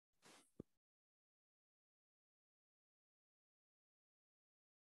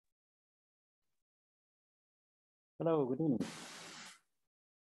Hello, good evening.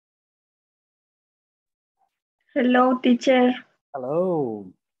 Hello, teacher. Hello.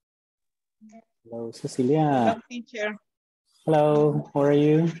 Hello, Cecilia. Hello, teacher. Hello, how are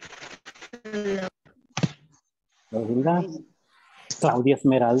you? Hello. Hello, Hilda. Claudia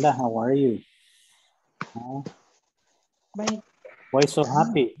Esmeralda, how are you? Bye. Why so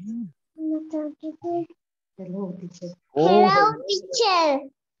happy? Hello, teacher. Oh, Hello, teacher.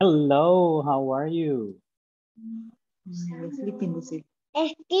 hello, how are you? Sleeping, dice.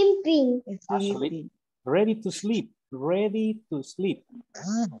 Skipping. Sleeping. Ready to sleep. Ready to sleep.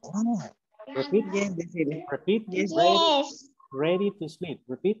 Repeat. Yes, dice. Repeat. Yes. Yes. Ready to sleep.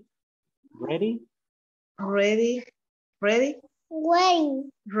 Repeat. Ready. Ready. Ready. When.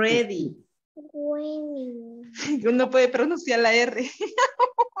 Ready. When. Uno puede pronunciar la R.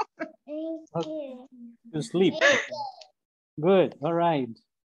 To sleep. Good. All right.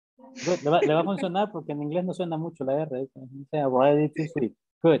 Good. Le va a funcionar porque en inglés no suena mucho la R. O sea, ready to sleep.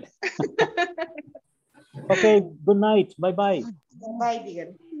 Good. Okay. Good night. Bye bye. Bye,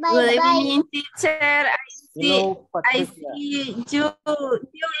 dígale. Bye Good bye. evening, teacher. Hello, I Patricia. see you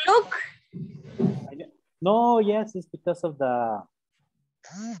look. No, yes, it's because of the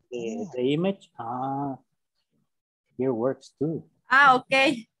image. Here works too.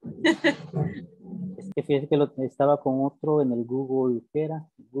 Okay. Es que fíjese que estaba con otro en el Google, ¿qué era?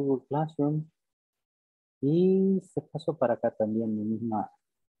 Google Classroom. Y se pasó para acá también, mi misma.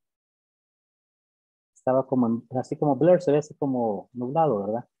 Estaba como, así como blur, se ve así como nublado,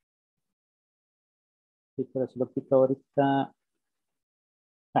 ¿verdad? Sí, pero se lo quito ahorita.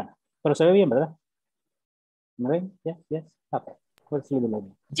 Pero se ve bien, ¿verdad? ¿Me ven? Yes, yes. Okay. Let's leave it like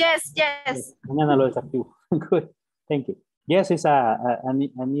that. Yes, yes. Mañana lo desactivo. Good. Thank you. Yes, it's a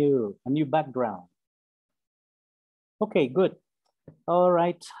new background. Okay, good. All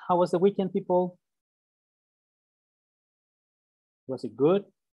right. How was the weekend, people? Was it good?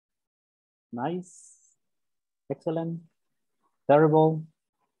 Nice? Excellent? Terrible?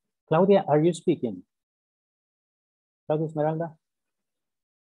 Claudia, are you speaking? Claudia Esmeralda?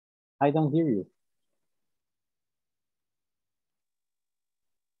 I don't hear you.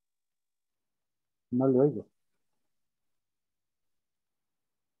 No le oigo.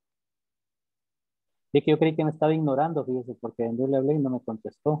 Sí, que yo creí que me estaba ignorando, fíjese, porque yo le hablé y no me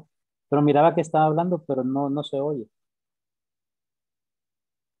contestó. Pero miraba que estaba hablando, pero no se oye.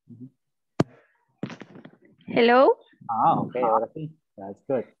 Hello. Okay, ahora sí. That's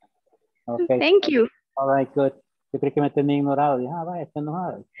good. Okay. Thank you. All right, good. Yo creí que me tenía ignorado. Dije, vaya, está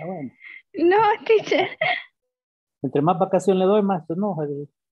enojada. Está bueno. No, teacher. Entre más vacación le doy, más se enoja.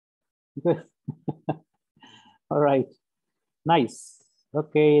 Good. All right. Nice.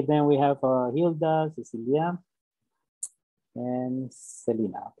 Okay, then we have Hilda, Cecilia, and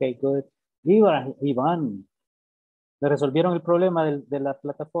Selena. Okay, good. Iván, ¿le resolvieron el problema de la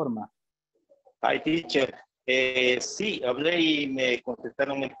plataforma? Hi, teacher. Sí, hablé y me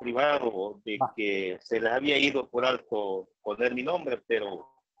contestaron en privado de que se les había ido por alto poner mi nombre, pero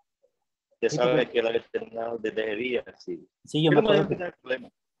ya Sí, sabe porque- que lo había terminado desde ese día. Sí, Sí, yo me Pero no acuerdo debe tener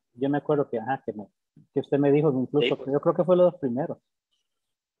problema. que usted me dijo que incluso, Sí, pues. yo creo que fue los primeros.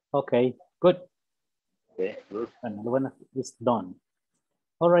 Okay, good. Sí, good. Bueno, lo bueno, it's done.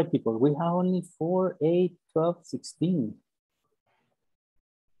 All right, people, we have only 4, 8, 12, 16.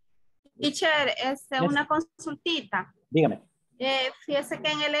 Teacher, Yes. una consultita. Dígame. Fíjese que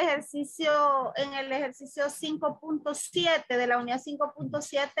en el ejercicio 5.7 de la unidad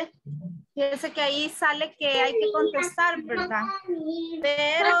 5.7, fíjese que ahí sale que hay que contestar, ¿verdad?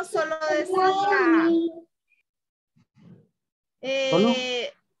 Pero solo decía,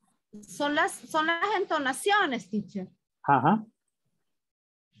 son las entonaciones, teacher. Ajá.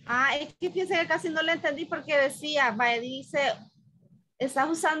 Es que fíjese que casi no le entendí porque decía, dice, estás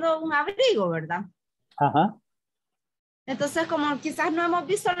usando un abrigo, ¿verdad? Ajá. Entonces, como quizás no hemos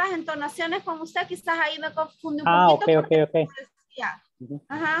visto las entonaciones con usted, quizás ahí me confundí un poquito. Okay. Decía, Uh-huh.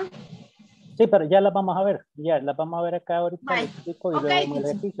 ajá. Sí, pero ya las vamos a ver. Ya las vamos a ver acá ahorita. Bye. Les explico y Okay, luego el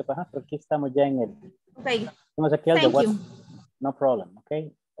ejercicio. Ajá, pero aquí estamos ya en el. Okay. Estamos aquí al de Thank what? you. No problem,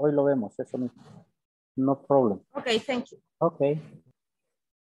 okay. Hoy lo vemos, eso mismo. No problem. Okay, thank you. Okay.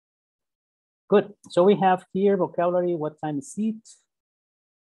 Good. So we have here vocabulary. What time is it?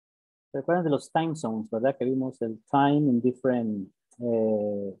 Recuerden de los time zones, ¿verdad? Que vimos el time in different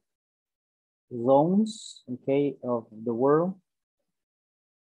zones, okay, of the world.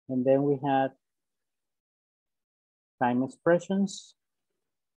 And then we had time expressions.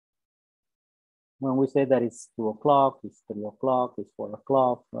 When we say that it's 2 o'clock, it's 3 o'clock, it's 4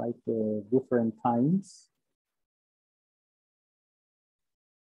 o'clock, right? Different times.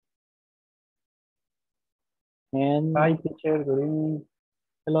 And Hi, teacher. Good evening.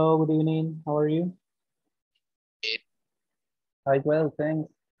 hello, good evening. How are you? Hi, well, thanks.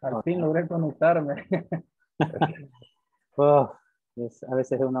 Al Okay. fin logré conectarme. Oh, a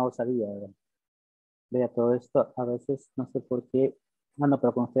veces es una osadía, ¿verdad? Vea, todo esto, a veces no sé por qué. Bueno,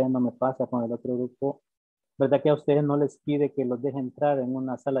 pero con ustedes no me pasa, con el otro grupo. ¿Verdad que a ustedes no les pide que los deje entrar en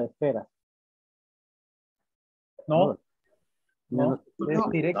una sala de espera? No, Ya no, es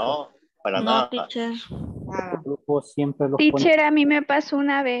directo. No, para No, nada. teacher. Nada. el grupo siempre los pone, Teacher, a mí me pasó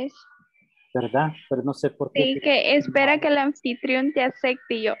una vez. ¿verdad? Pero no sé por qué. Sí, que espera que el anfitrión te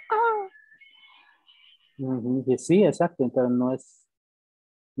acepte y yo. "Ah". Ujú, y sí, exacto, entonces no es,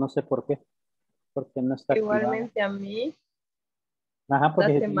 no sé por qué, porque no está activado. Igualmente a mí, Ajá, la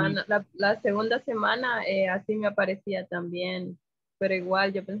porque semana, la segunda semana así me aparecía también, pero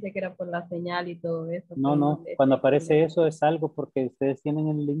igual yo pensé que era por la señal y todo eso. no, pero no, sé cuando si hay aparece problema. eso es algo porque ustedes tienen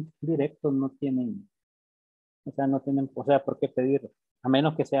el link directo, no tienen, o sea, no tienen, o sea, por qué pedirlo. A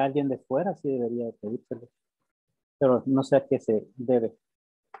menos que sea alguien de fuera, sí debería de pedírselo, pero no sé a qué se debe.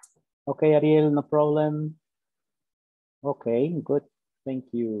 Ok, Ariel, no problem. Ok, good, thank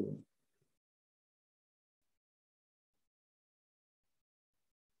you.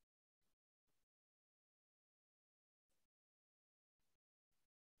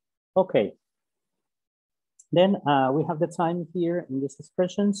 Okay. Then we have the time here in these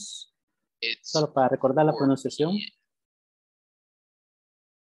expressions. Solo para recordar la pronunciación.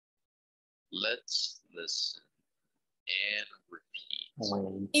 Let's listen and repeat.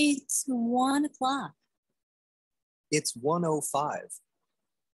 Wait. It's 1 o'clock. It's 1:05.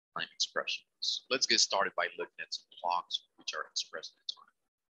 Time expressions. Let's get started by looking at some clocks which are expressed in time.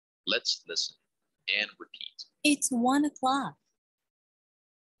 Let's listen and repeat. It's 1 o'clock.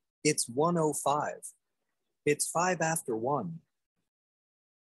 It's 1:05. It's 5 after 1.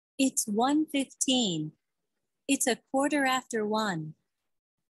 It's 1:15. It's a quarter after 1.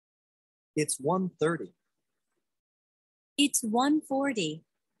 It's 1:30. It's 1:40.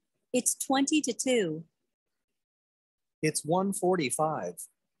 It's 20 to 2. It's 1:45.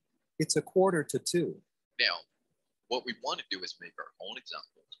 It's a quarter to 2. Now, what we want to do is make our own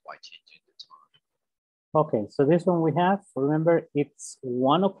examples by changing the time. Okay, so this one we have, remember it's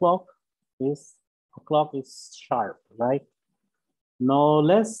 1 o'clock, this o'clock is sharp, right? No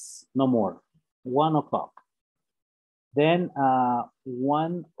less, no more, 1 o'clock. Then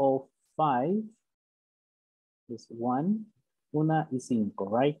 1:05 is 1, una y 5,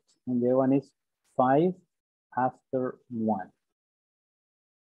 right? And the other one is 5 after 1.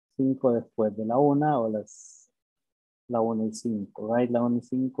 5 después de la 1 o la 1 y 5, right? La 1 y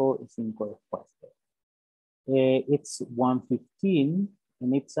 5 y 5 después. It's 1:15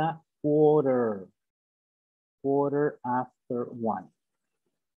 and it's a quarter after 1.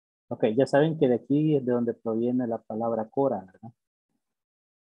 Ok, ya saben que de aquí es de donde proviene la palabra cora, ¿verdad?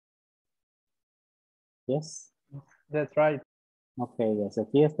 Yes. That's right. Ok, desde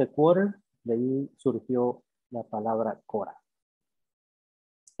aquí este quarter, de ahí surgió la palabra cora.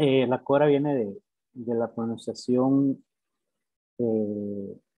 La cora viene de la pronunciación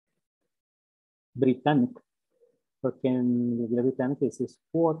británica, porque en inglés británico dice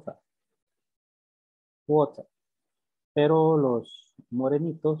quarter. Pero los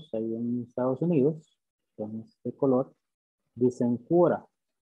morenitos ahí en Estados Unidos, con este color, dicen quarter.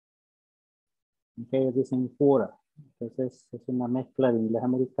 Ok, ellos dicen quarter. Entonces es una mezcla de inglés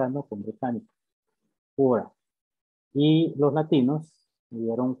americano con británico. Quarter. Y los latinos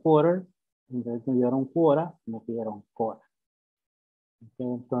dieron quarter, entonces no dieron quarter, no dieron cora. Okay,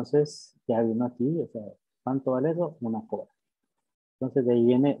 entonces ya vino aquí, o sea, ¿cuánto vale eso? Una cora. Entonces de ahí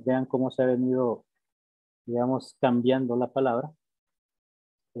viene, vean cómo se ha venido, digamos, cambiando la palabra.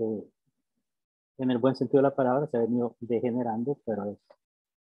 En el buen sentido de la palabra se ha venido degenerando, pero es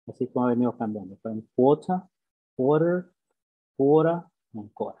así como ha venido cambiando. Entonces, quota, quarter, quota,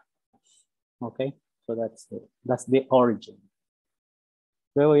 and cora. Okay, so that's the origin.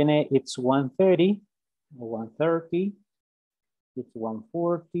 Luego viene it's 1:30, 1:30, it's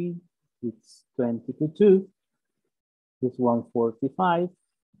 1:40, it's 20 to 2, it's 1:45,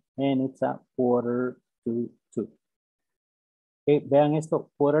 and it's a quarter to 2. Okay, vean esto,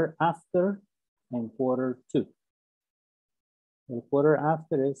 quarter after and quarter to. El quarter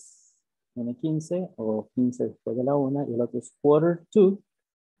after es N15 o 15 después de la 1 y el otro es quarter to,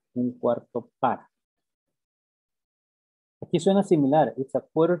 un cuarto para. Aquí suena similar, it's a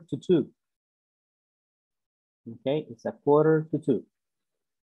quarter to 2. Okay, it's a quarter to 2.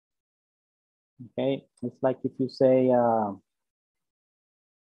 Okay, it's like if you say,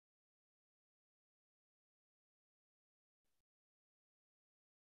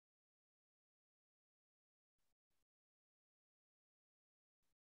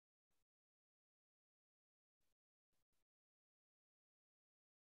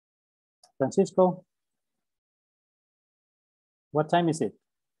 Francisco, what time is it?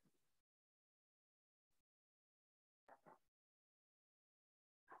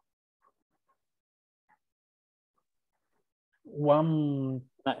 One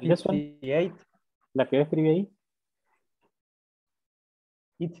This one, 58. la que yo escribí ahí.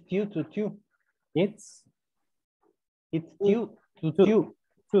 It's 2 to 2. It's It's 2 to 2. 2.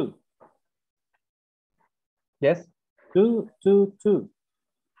 2. Yes. 2, 2, 2.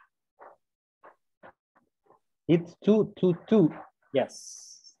 It's 2 to 2.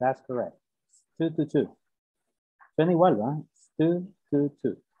 Yes, that's correct. 2 to 2. Suena igual, ¿verdad? It's 2, 2,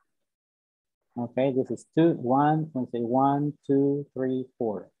 2. Okay, this is 2, 1, we say 1, 2, 3,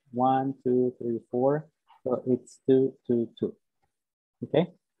 4. 1, 2, 3, 4. So it's 2, 2, 2.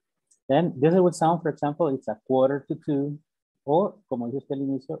 Okay. Then this would sound, for example, it's a quarter to 2. O, como dije al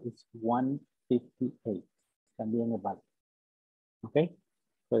inicio, it's 1:58. También es válido. Okay.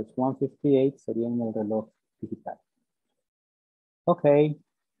 So it's 1:58 sería en el reloj digital. Okay.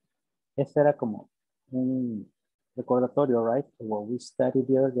 Este era como un recordatorio, right? What we studied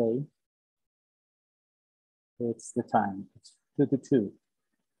the other day. It's the time. It's 2 to 2.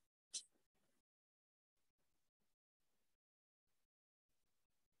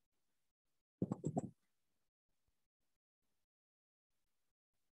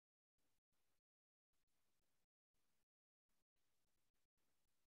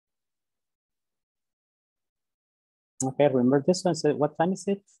 Okay, remember this one. So what time is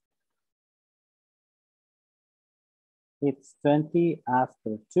it? It's 20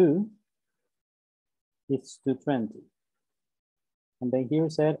 after 2. It's 2:20. And then here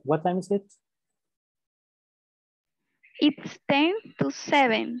said, what time is it? It's 10 to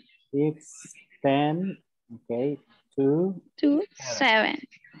 7. It's 10, okay, to To 7.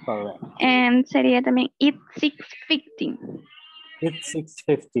 correct. And sería también it's 6:50. It's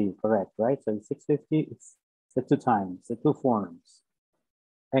 6:50, correct, right? So it's 6:50, it's the 2 times, the 2 forms.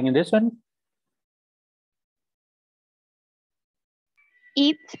 And in this one?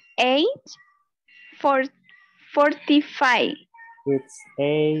 It's 8:45. It's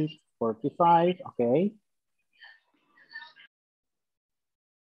 8:45, okay.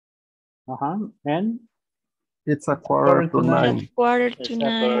 And? It's a quarter to 9. Quarter It's to a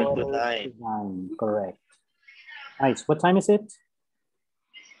 9. quarter to 9. 9, correct. Nice, what time is it?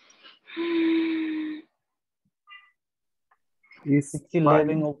 It's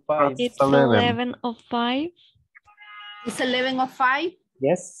 11:05. It's 11:05. It's 11:05.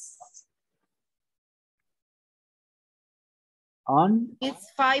 Yes. On? It's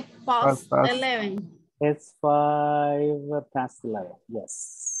 5 past 11. It's 5:11,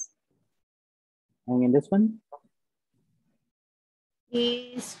 yes. And in this one?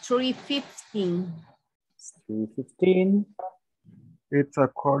 It's 3:15. It's 3:15. It's a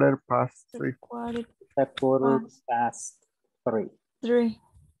quarter past 3. It's a quarter past 3. 3.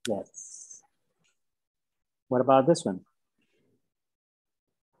 Yes. What about this one?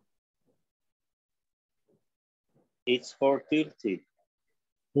 It's 4:30.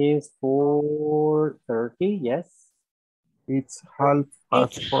 It's 4:30, yes. It's half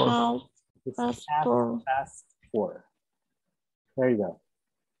past 4. It's Past half 4. past 4. There you go.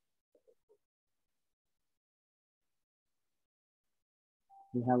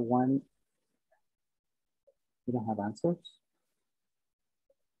 We have one. We don't have answers.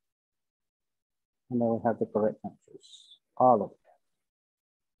 And then we have the correct answers. All of them.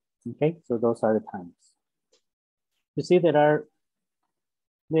 Okay, so those are the times. You see there are,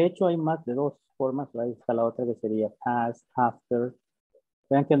 de hecho hay más de 2 formas, right? Está la otra que sería past, after.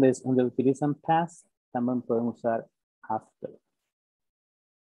 Vean que donde utilizan past, también pueden usar after.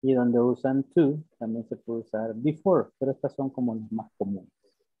 Y donde usan to, también se puede usar before, pero estas son como las más comunes.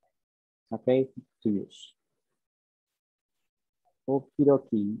 Okay, to use.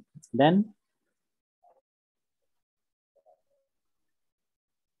 Okidoki. Then,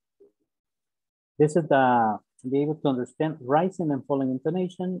 this is the be able to understand rising and falling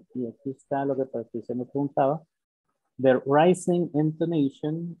intonation. Y aquí está lo que se me preguntaba. The rising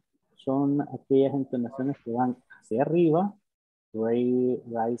intonation son aquellas entonaciones que van hacia arriba,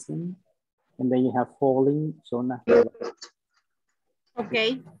 rising, and then you have falling, son las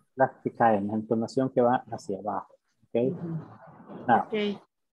Okay. las que caen, la entonación que va hacia abajo. Okay. Now,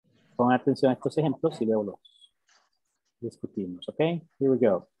 pon atención a estos ejemplos y luego los discutimos. Okay, here we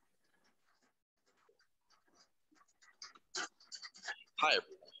go. Hi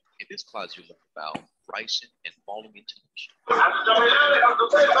everyone. In this class you learn about rising and falling intonation.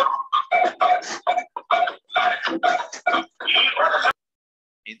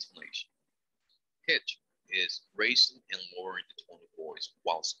 Intonation. Pitch is raising and lowering the tone of voice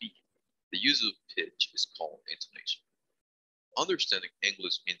while speaking. The use of pitch is called intonation. Understanding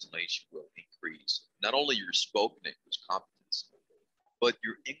English intonation will increase not only your spoken English competence, but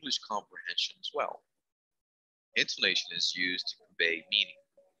your English comprehension as well. Intonation is used to convey meaning.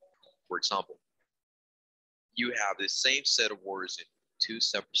 For example, you have the same set of words in two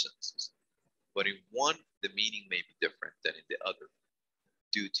separate sentences, but in one, the meaning may be different than in the other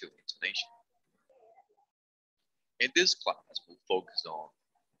due to intonation. In this class, we'll focus on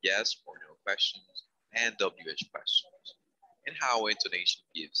yes or no questions and WH questions and how intonation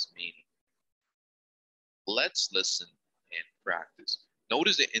gives meaning. Let's listen and practice.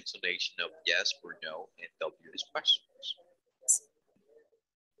 Notice the intonation of yes or no and WH questions.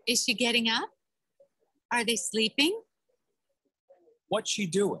 Is she getting up? Are they sleeping? What's she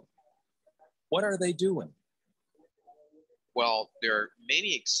doing? What are they doing? Well, there are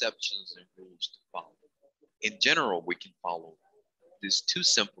many exceptions and rules to follow. In general, we can follow these two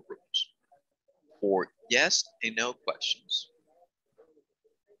simple rules. For yes and no questions,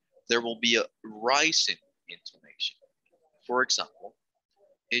 there will be a rising intonation. For example,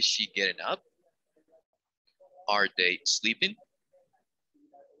 is she getting up? Are they sleeping?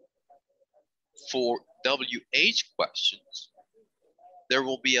 For WH questions, there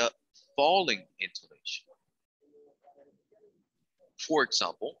will be a falling intonation. For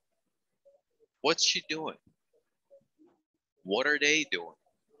example, what's she doing? What are they doing?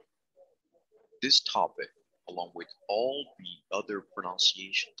 This topic, along with all the other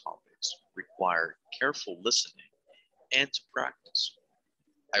pronunciation topics, require careful listening and to practice.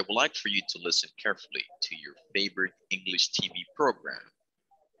 I would like for you to listen carefully to your favorite English TV program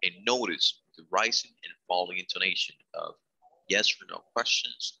and notice the rising and falling intonation of yes or no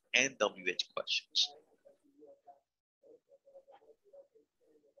questions and WH questions.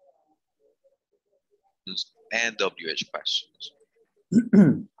 And WH questions.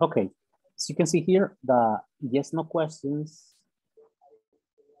 Okay, as you can see here, the yes, no questions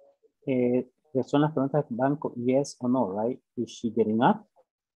son las preguntas que van con yes o no, right? Is she getting up?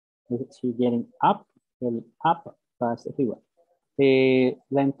 Is she getting up? El up va hacia arriba.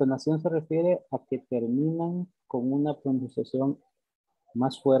 La entonación se refiere a que terminan con una pronunciación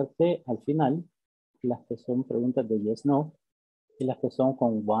más fuerte al final, las que son preguntas de yes, no, y las que son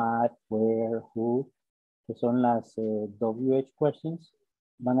con what, where, who, que son las WH questions,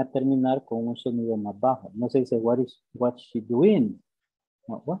 van a terminar con un sonido más bajo. No se dice what's she doing?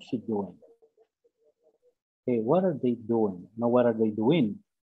 No, what's she doing? Okay, what are they doing? No, what are they doing?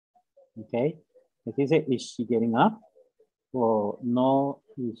 Okay, se dice is she getting up? O no,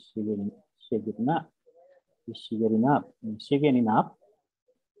 is she getting up? Is she getting up? Is she getting up?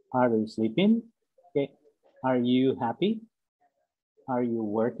 Are they sleeping? Okay, are you happy? Are you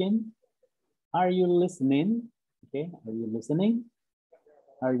working? Are you listening? Okay, are you listening?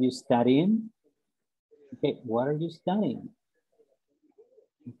 Are you studying? Okay, what are you studying?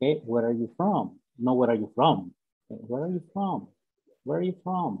 Okay, where are you from? No, where are you from? Okay, where are you from? Where are you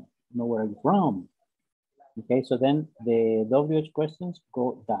from? No, where are you from? Okay, so then the WH questions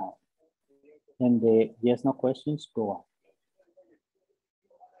go down and the yes, no questions go up.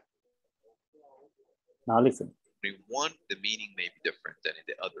 Now listen. In one, the meaning may be different than in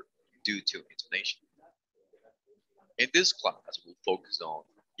the other due to intonation. In this class, we'll focus on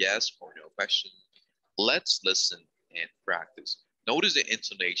yes or no questions. Let's listen and practice. Notice the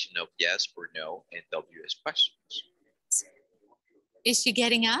intonation of yes or no and WH questions. Is she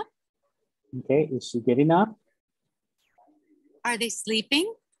getting up? Okay, is she getting up? Are they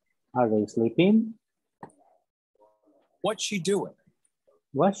sleeping? Are they sleeping? What's she doing?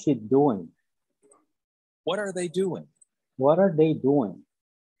 What's she doing? What are they doing? What are they doing?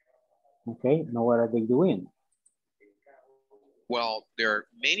 Okay, now what are they doing? Well, there are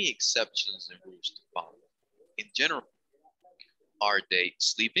many exceptions and rules to follow. In general, are they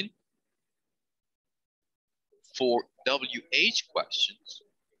sleeping? For WH questions,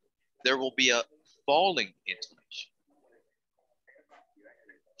 there will be a falling intonation.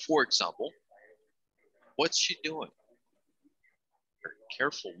 For example, what's she doing?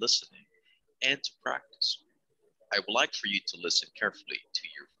 Careful listening and to practice. I would like for you to listen carefully to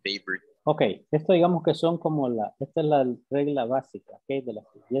your favorite. Ok, esto digamos que son como esta es la regla básica, ok, de las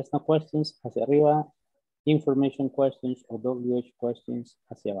yes, no questions hacia arriba, information questions o WH questions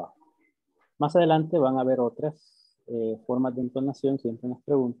hacia abajo. Más adelante van a haber otras formas de entonación, siempre en las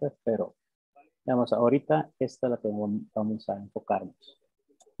preguntas, pero digamos, ahorita esta es la que vamos a enfocarnos.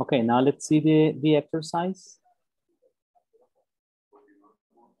 Ok, now let's see the exercise.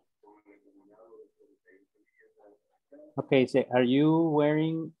 Okay, so are you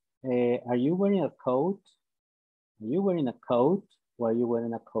wearing a coat? Are you wearing a coat or are you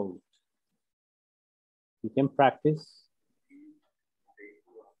wearing a coat? You can practice.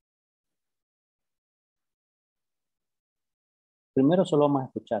 Primero solo vamos a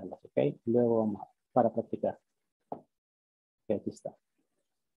escucharlas, ¿ok? Luego vamos para practicar. Ok, aquí está.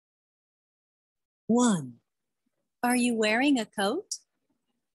 1. Are you wearing a coat?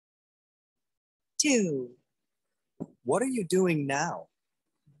 2. What are you doing now?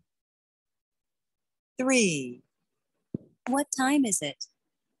 3. What time is it?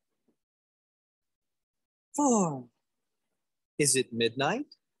 4. Is it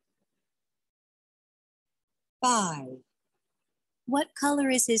midnight? 5. What color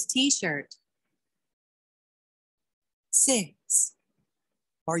is his t-shirt? 6.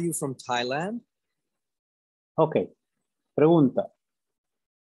 Are you from Thailand? Ok, pregunta.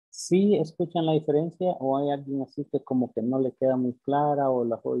 ¿Sí escuchan la diferencia o hay alguien así que como que no le queda muy clara o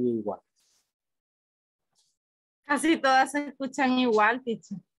las oye igual? Casi todas se escuchan igual,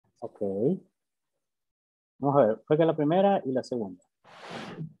 teacher. Ok. Vamos a ver, juega la primera y la segunda.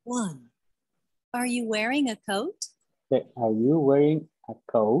 1. Are you wearing a coat? Okay. Are you wearing a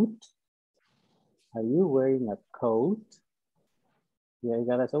coat? Are you wearing a coat? Y ahí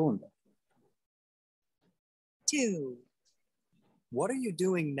va la segunda. 2. What are you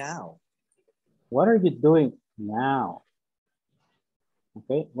doing now? What are you doing now?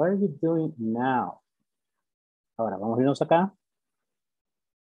 Okay, what are you doing now? Ahora, vamos a irnos acá.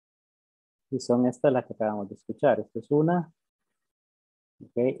 Y son estas las que acabamos de escuchar. Esta es una.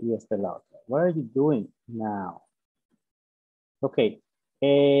 Ok, y esta es la otra. What are you doing now? Ok,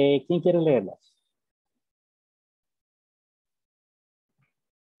 ¿quién quiere leerlas?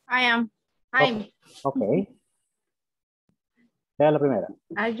 I am. Ok. Lea la primera.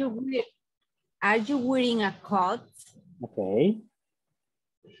 Are you wearing a coat? Ok.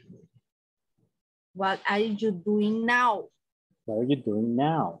 What are you doing now? What are you doing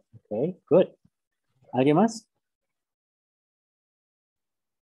now? Ok, good. ¿Alguien más?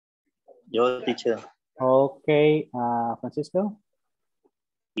 Yo, teacher. Ok, Francisco.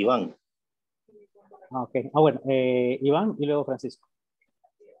 Iván. Ok, bueno, Iván y luego Francisco.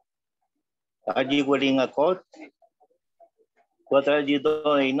 Are you wearing a coat? What are you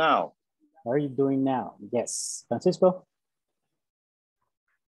doing now? What are you doing now? Yes. Francisco.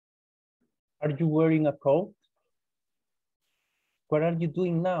 Are you wearing a coat? What are you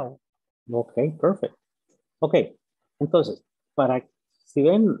doing now? Ok, perfect. Ok, entonces, si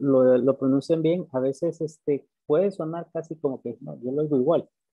ven, lo pronuncian bien, a veces puede sonar casi como que, no, yo lo digo igual,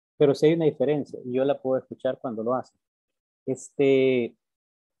 pero sí hay una diferencia y yo la puedo escuchar cuando lo hacen.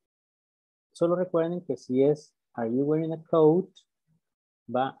 Solo recuerden que si es, are you wearing a coat?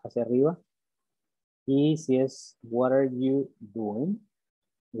 Va hacia arriba. Y si es, what are you doing?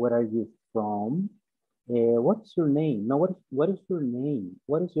 Where are you from? What's your name? No, what is your name?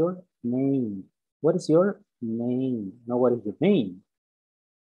 What is your name? What is your name? No, what is your name?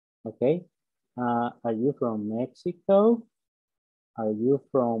 Okay. Are you from Mexico? Are you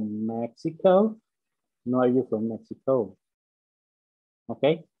from Mexico? No, are you from Mexico?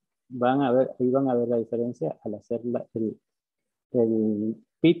 Okay. Ahí van a ver la diferencia al hacer el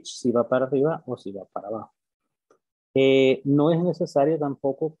pitch, si va para arriba o si va para abajo. No es necesario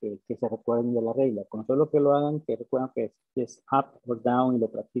tampoco que se recuerden de la regla. Con solo que lo hagan, que recuerden que es up o down y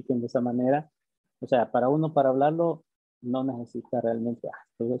lo practiquen de esa manera. O sea, para hablarlo, no necesita realmente,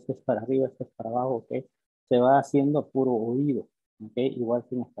 esto es para arriba, esto es para abajo, ¿ok? Se va haciendo puro oído, ¿ok? Igual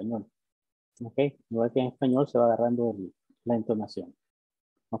que en español, ¿ok? Igual que en español se va agarrando la entonación,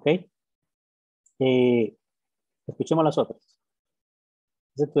 ¿ok? Escuchemos las otras.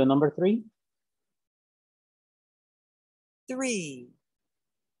 Is it to the number 3? 3.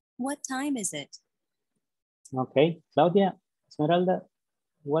 What time is it? Okay, Claudia, Esmeralda,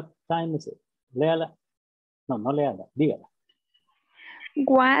 what time is it? Léala. No, no léala, dígala.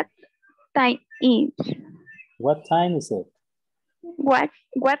 What time is? What time is it? What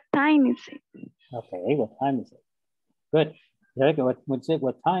time is it? Okay, what time is it? Good. Ya ve que what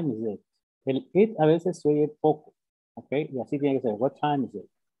time is it? El it a veces se oye poco, okay, y así tiene que ser. What time is it?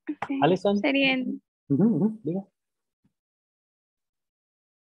 Okay. Alison. Sería Diga.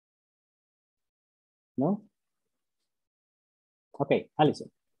 No? Okay, Alison.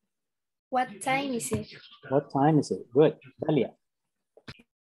 What time is it? What time is it? Good. Dalia.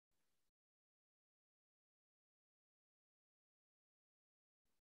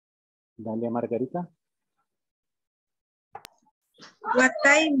 Dalia Margarita. What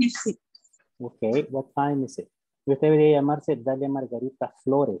time is it? Okay, what time is it? Usted debería llamarse Dalia Margarita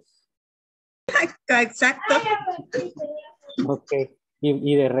Flores. Exacto. Ok.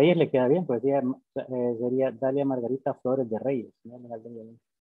 Y de Reyes le queda bien, pues sería Dalia Margarita Flores de Reyes. ¿No?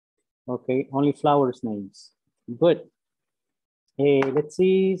 Okay, only flowers names. Good. Let's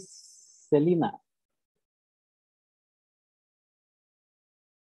see, Selena.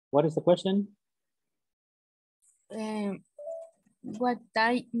 What is the question? What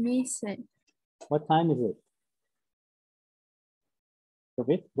time is it? What time is it?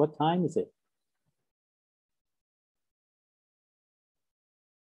 David, what time is it?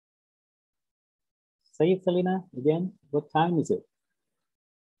 Say it, Selena, again. What time is it?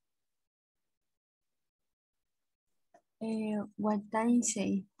 What time is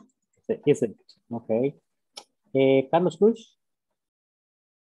it? Is it? Okay. Carlos Cruz.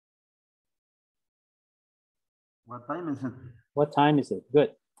 What time is it? What time is it?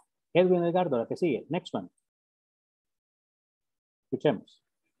 Good. Edwin Edgardo, la que sigue. Next one. Escuchemos.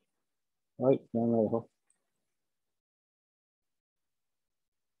 Ay, ya me dejó.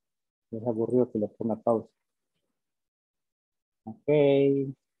 Es aburrido que le ponga pausa. Ok.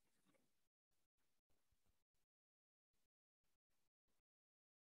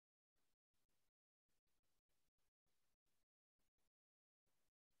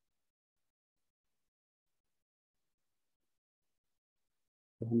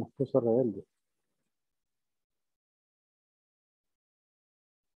 Se nos puso rebelde.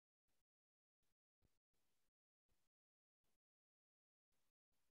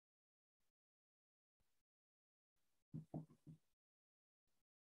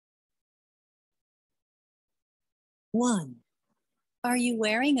 One, are you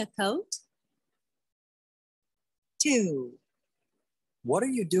wearing a coat? Two, What are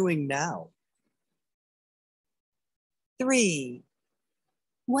you doing now? three,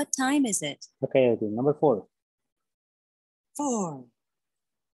 what time is it? Okay, Edwin, number 4. Four,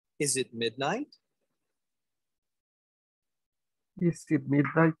 Is it midnight? Is it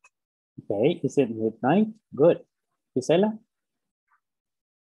midnight? Okay, is it midnight? Good. Gisela?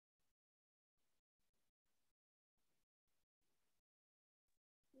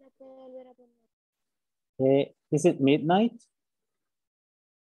 Is it midnight?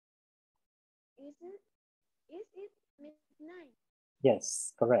 Is it midnight?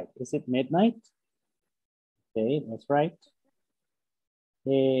 Yes, correct. Is it midnight? Okay, that's right.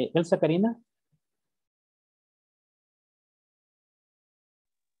 Elsa Karina?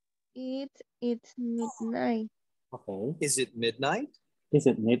 It's midnight. Okay. Is it midnight? Is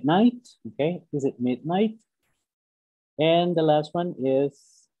it midnight? Okay, is it midnight? And the last one is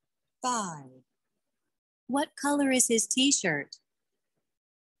five, what color is his t-shirt?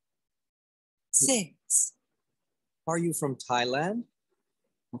 Six, Are you from Thailand?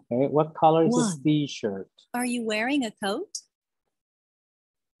 okay, what color is his One. t-shirt? are you wearing a coat?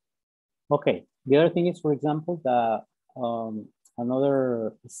 Okay, the other thing is, for example, the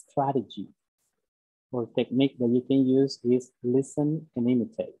another strategy or technique that you can use is listen and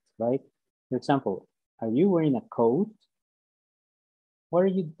imitate, right? For example, are you wearing a coat? What are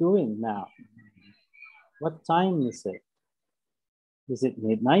you doing now? What time is it? Is it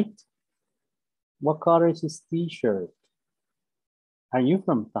midnight? What color is his t-shirt? Are you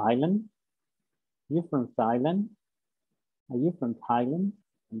from Thailand? Are you from Thailand? Are you from Thailand?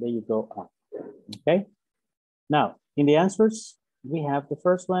 And there you go up, okay? Now, in the answers, we have the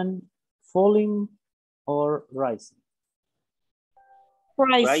first one, falling or rising.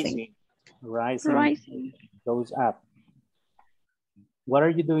 Rising. Rising goes up. What are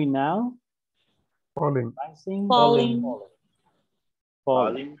you doing now? Falling. Rising. Falling.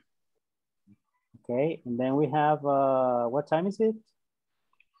 Falling. Okay, and then we have, what time is it?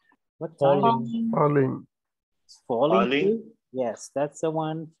 What time? Falling. It's falling. Falling. Too? Yes, that's the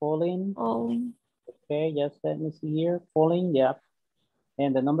one, falling. Falling. Okay, just let me see here. Falling, yeah.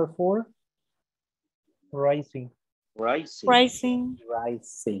 And the number 4? Rising. Rising. Rising.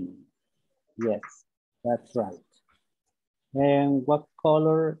 Rising. Yes, that's right. And what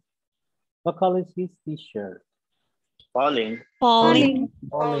color is his t-shirt? Falling. Falling.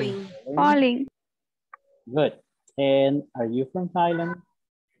 Falling. Falling. Good. And are you from Thailand?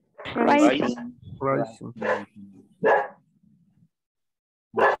 Rising. Rising.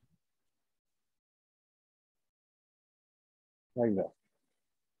 There you go.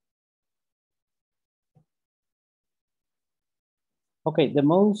 Okay, the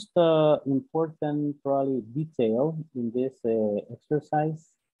most important probably detail in this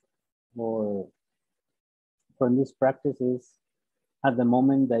exercise or from this practice is at the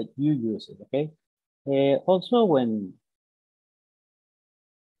moment that you use it, okay? Also when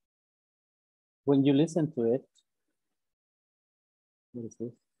you listen to it, what is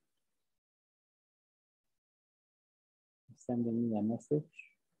this? Sending me a message.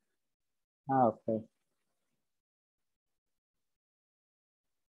 Ah, okay.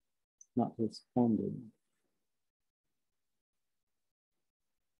 not responding.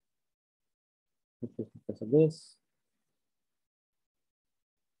 This is because of this.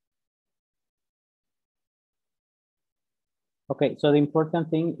 Okay, so the important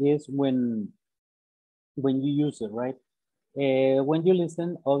thing is when you use it, right? When you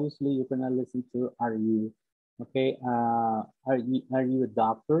listen, obviously you're gonna listen to are you, okay? Are you a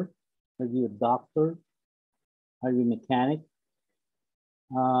doctor? Are you a doctor? Are you a mechanic?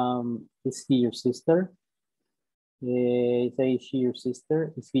 Is he your sister? Say, is she your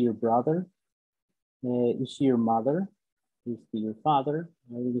sister? Is he your brother? Is she your mother? Is he your father?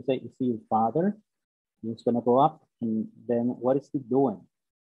 You say, is he your father? It's gonna go up, and then what is he doing?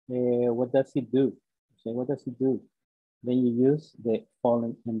 What does he do? Say, what does he do? Then you use the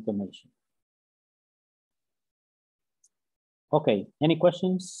following intonation. Okay, any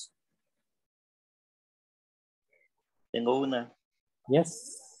questions? Tengo una. Yes,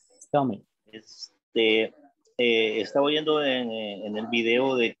 tell me. Estaba oyendo en el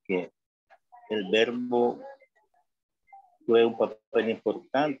video de que el verbo juega un papel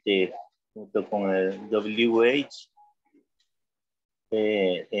importante junto con el WH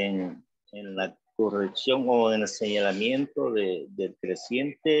en la corrección o en el señalamiento del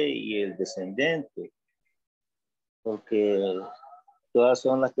creciente y el descendente, porque todas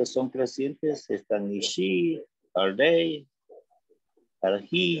son las que son crecientes, están is she, are they, are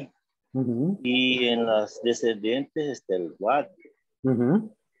he, y en las descendentes está el what,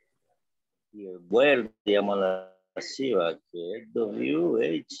 y el where, digamos la pasiva, que es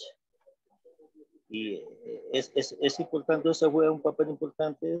WH, y es importante, o sea, juega un papel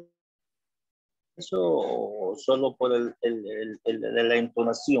importante eso o solo por la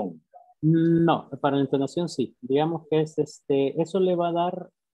entonación. No, para la entonación sí. Digamos que es eso le va a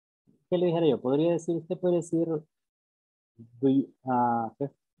dar, ¿qué le dijera yo? Podría decir, usted puede decir, do you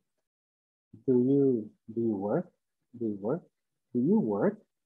work? Do you work? Do you work?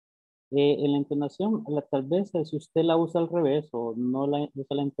 En la entonación, tal vez si usted la usa al revés o no la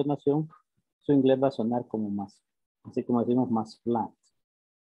usa la entonación, su inglés va a sonar como más, así como decimos, más flat.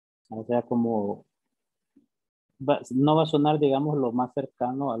 O sea, como no va a sonar, digamos, lo más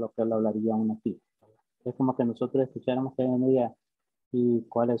cercano a lo que lo hablaría un nativo. Es como que nosotros escucháramos que me diga, ¿y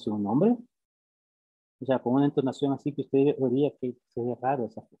cuál es su nombre? O sea, con una entonación así que usted diría que sería raro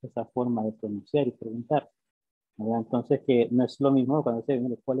esa forma de pronunciar y preguntar. ¿Verdad? Entonces, que no es lo mismo cuando se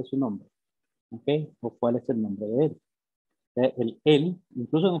dice, ¿cuál es su nombre? ¿Ok? O ¿cuál es el nombre de él? Él,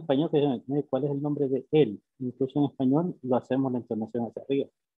 incluso en español, ¿cuál es el nombre de él? Incluso en español lo hacemos la entonación hacia arriba.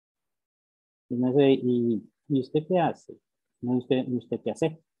 ¿Y usted qué hace? ¿Y usted qué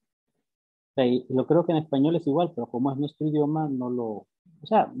hace? O sea, y lo creo que en español es igual, pero como es nuestro idioma, no lo... O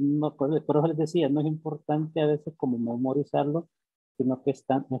sea, no, por eso les decía, no es importante a veces como memorizarlo, sino que es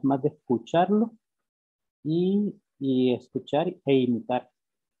más de escucharlo y escuchar e imitar.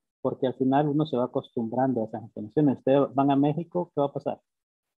 Porque al final uno se va acostumbrando a esas entonaciones. Ustedes van a México, ¿qué va a pasar?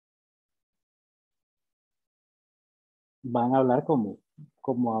 Van a hablar como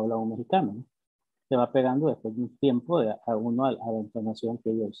habla un mexicano, ¿no? Se va pegando después de un tiempo a uno a la entonación que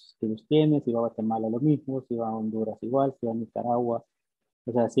ellos tienen. Si va a Guatemala lo mismo, si va a Honduras igual, si va a Nicaragua.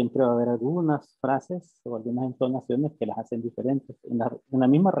 O sea, siempre va a haber algunas frases o algunas entonaciones que las hacen diferentes en la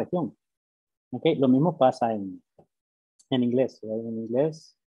misma región. ¿Okay? Lo mismo pasa en inglés. En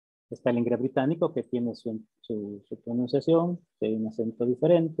inglés está el inglés británico que tiene su pronunciación, tiene un acento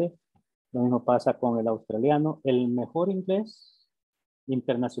diferente. Lo mismo pasa con el australiano. El mejor inglés,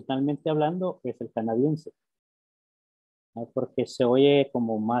 internacionalmente hablando, es el canadiense, ¿no? Porque se oye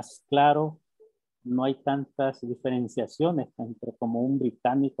como más claro, no hay tantas diferenciaciones entre como un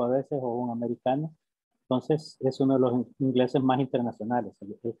británico a veces o un americano. Entonces es uno de los ingleses más internacionales,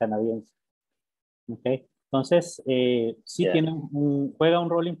 el canadiense. ¿Okay? Entonces sí juega un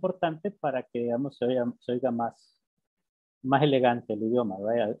rol importante para que, digamos, se oiga más elegante el idioma,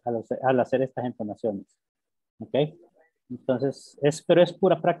 ¿verdad? Al hacer estas entonaciones. ¿Ok? Entonces, pero es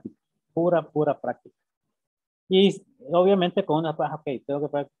pura práctica, pura práctica. Y obviamente con una ok, tengo que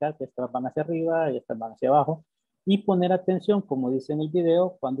practicar que estas van hacia arriba y estas van hacia abajo. Y poner atención, como dice en el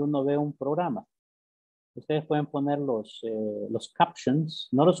video, cuando uno ve un programa. Ustedes pueden poner los captions,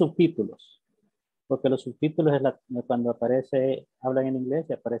 no los subtítulos. Porque los subtítulos es cuando hablan en inglés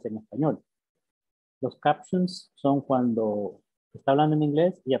y aparece en español. Los captions son cuando está hablando en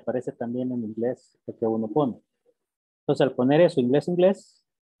inglés y aparece también en inglés lo que uno pone. Entonces, al poner eso, inglés,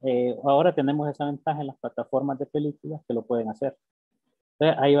 ahora tenemos esa ventaja en las plataformas de películas que lo pueden hacer.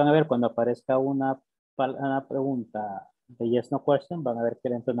 Entonces, ahí van a ver cuando aparezca una pregunta de yes, no question, van a ver que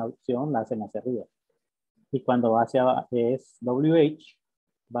la entonación la hacen hacia arriba. Y cuando va hacia abajo es WH,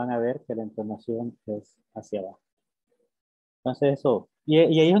 van a ver que la entonación es hacia abajo. Entonces eso, y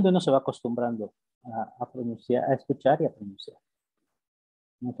ahí es donde uno se va acostumbrando a pronunciar, a escuchar y a pronunciar.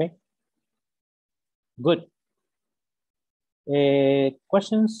 Ok. Good.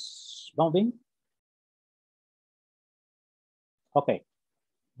 Questions? ¿Vamos bien? Ok.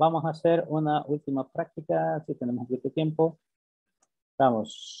 Vamos a hacer una última práctica, si tenemos un poquito de tiempo.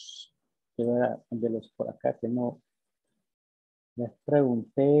 Vamos. Voy a ponerlos por acá que no les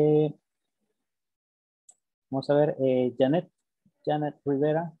pregunté. Vamos a ver, Janet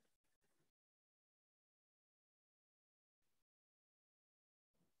Rivera.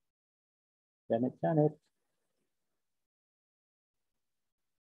 Janet.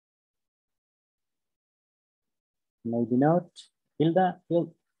 Maybe not. Hilda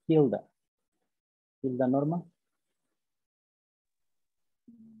Norma.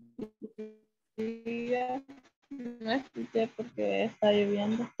 No escuché porque está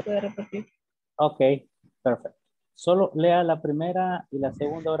lloviendo. Puede repetir. Ok, perfecto. Solo lea la primera y la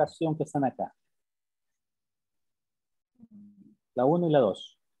segunda oración que están acá. La 1 y la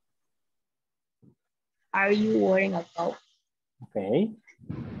 2. Are you wearing a coat? Ok.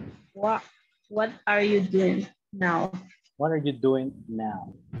 What are you doing now? What are you doing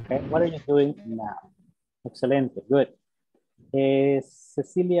now? Okay. What are you doing now? Excelente. Good.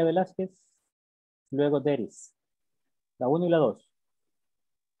 Cecilia Velázquez. Luego Deris. La 1 y la 2.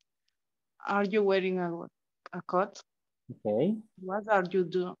 Are you wearing a coat? Okay. What are you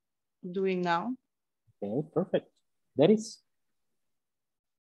doing now? Okay, perfect. Deris.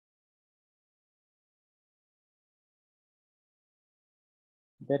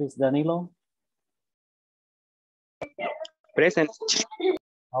 Deris Danilo. Present.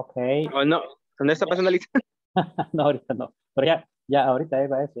 Okay. Oh, no, ¿dónde está pasando la lista? No, ahorita no. Pero ya ahorita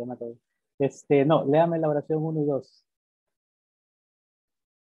va eso, ya me acordé. No, léame la oración 1 y 2.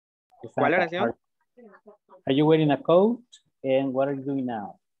 ¿Cuál oración? Are you wearing a coat? And what are you doing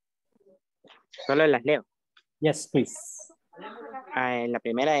now? Solo las leo. Yes, please. La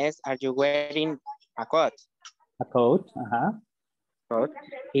primera es, are you wearing a coat? A coat, ajá. Coat.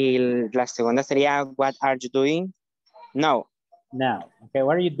 Y la segunda sería, what are you doing? No. Now. Okay,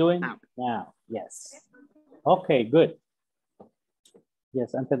 what are you doing now? Yes. Okay, good.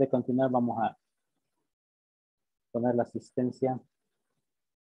 Yes, antes de continuar vamos a poner la asistencia.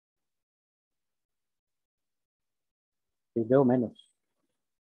 Y veo menos.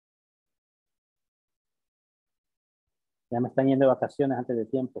 Ya me están yendo de vacaciones antes de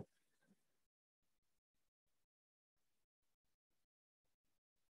tiempo.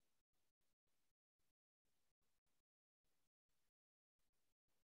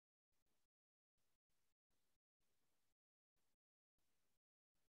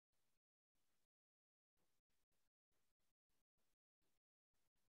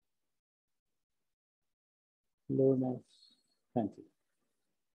 Lunes 20.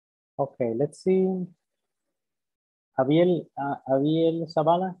 Okay, let's see. Abiel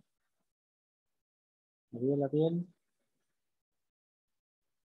Zavala. Abiel.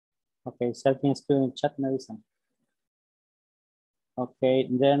 Okay, something is in chat medicine. Okay,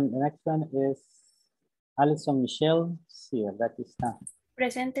 then the next one is Alison Michelle. Sí, ¿verdad? Aquí está.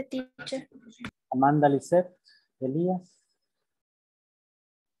 Presente, teacher. Amanda Lisette Elías.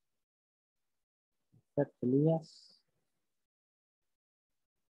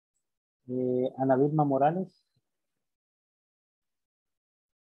 Ana Vilma Morales.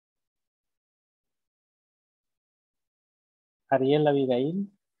 Ariel Abigail.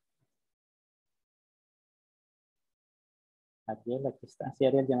 Ariel, aquí está. Sí,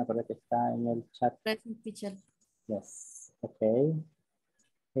 Ariel, ya me acordé que está en el chat. Present, teacher. Yes, okay.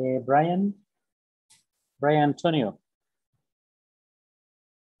 Brian Antonio.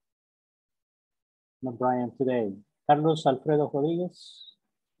 No, Brian today. Carlos Alfredo Rodríguez.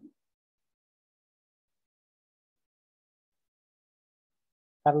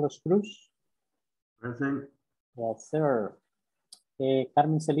 Carlos Cruz. Present. Yes, sir.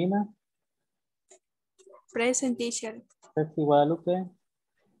 Carmen Celina. Present, teacher. Ceci Guadalupe.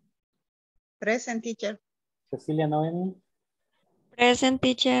 Present, teacher. Cecilia Noemi. Present,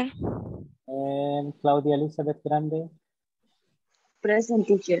 teacher. Claudia Elizabeth Grande. Present,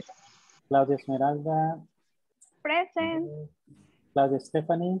 teacher. Claudia Esmeralda. Present. Claudia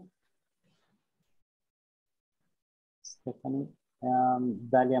Stephanie.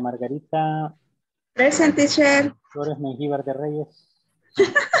 Dalia Margarita. Present, teacher. Flores Mengíbar de Reyes.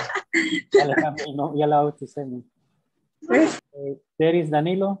 Ya la bauticé. Deris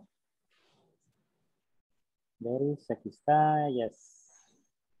Danilo. Deris, aquí está. Yes.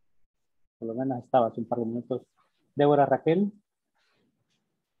 Por lo menos estaba hace un par de minutos. Débora Raquel.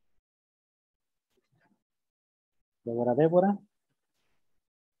 Débora.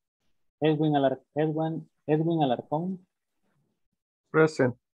 Edwin Alarcón.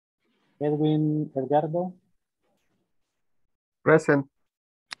 Present. Edwin Edgardo. Present.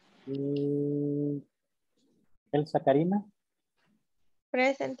 Y Elsa Karina.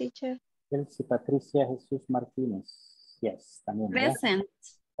 Present, teacher. Elsie Patricia Jesús Martínez. Yes, también. ¿verdad? Present.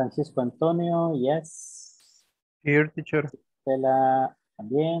 Francisco Antonio, yes. Here, teacher. Estela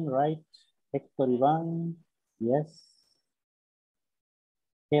también, right. Héctor Iván, yes.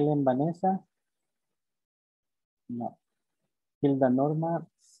 Helen Vanessa. No. Hilda Norma,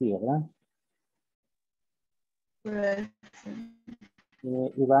 sí, ¿verdad?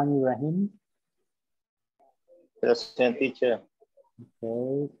 Iván Ibrahim. Present, teacher.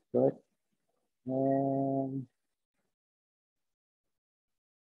 Okay, good.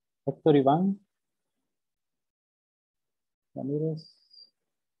 Héctor Iván. Ramírez.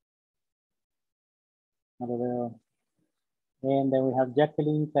 No lo veo. And then we have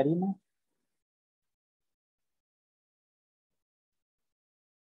Jacqueline Karina.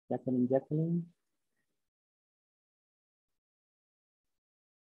 Jacqueline.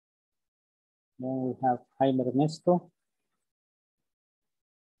 Then we have Jaime Ernesto.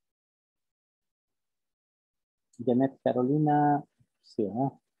 Janet Carolina. Sí,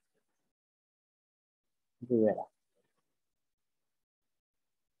 ¿no? Rivera.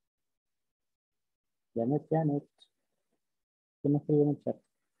 Janet. ¿Qué me escribió en el chat?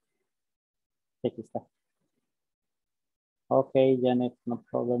 Aquí está. Okay, Janet, no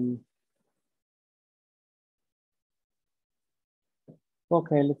problem.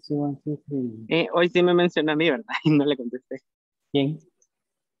 Okay, let's see 1, 2, 3. Hoy sí me mencionó a mí, ¿verdad? Y no le contesté. ¿Quién?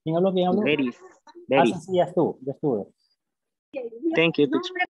 ¿Quién habló? Veris. Sí, ya estuvo. Thank you,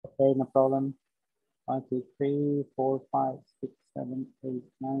 teacher. Okay, no problem. 1, 2, 3, 4, 5, 6, 7,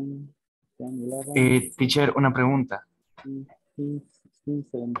 8, 9, 10, 11. Teacher, una pregunta. 15,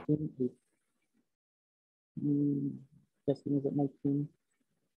 16, 17, 18, 19.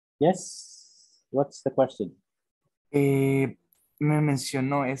 Yes. What's the question? Me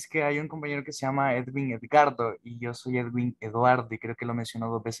mencionó, es que hay un compañero que se llama Edwin Edgardo y yo soy Edwin Eduardo y creo que lo mencionó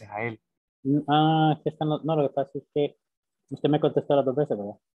 2 veces a él. Que están no, lo que pasa es que usted me contestó las 2 veces,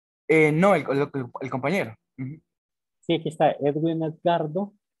 ¿verdad? No, el compañero. Sí, aquí está Edwin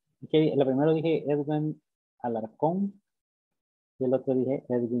Edgardo. Lo primero dije Edwin Alarcón y el otro dije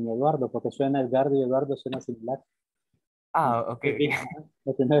Edwin Eduardo, porque suena Edgardo y Eduardo suena similar. Ok.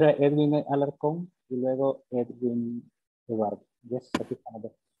 El primero era Edwin Alarcón y luego Edwin Eduardo. Yes, aquí están los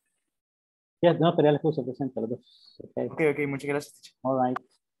dos. Yes, no, pero ya les puse presente a los dos. Ok, muchas gracias, teacher. All right.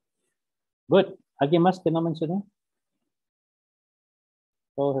 Good. ¿Alguien más que no mencioné?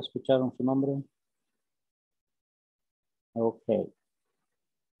 Todos escucharon su nombre. Okay.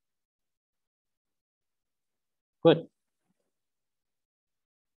 Good.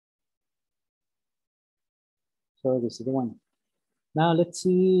 So this is the one. Now let's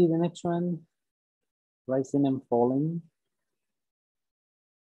see the next one. Rising and falling.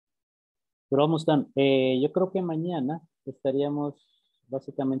 We're almost done. Yo creo que mañana estaríamos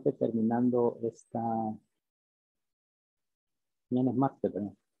básicamente terminando esta. Mañana es martes,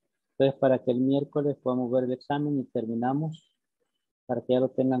 ¿verdad? Entonces, para que el miércoles podamos ver el examen y terminamos, para que ya lo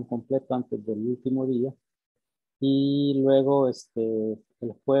tengan completo antes del último día. Y luego,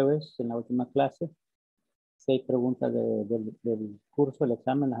 el jueves, en la última clase, si hay preguntas del curso, el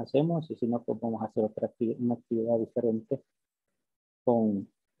examen, las hacemos. Y si no, pues vamos a hacer una actividad diferente con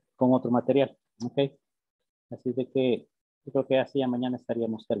otro material. ¿Ok? Así de que yo creo que así ya mañana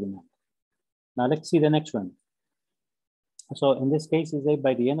estaríamos terminando. Now, let's see the next one. So in this case, is that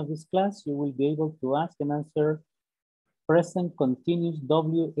by the end of this class, you will be able to ask and answer present continuous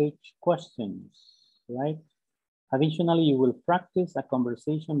WH questions, right? Additionally, you will practice a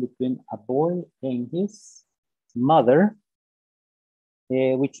conversation between a boy and his mother,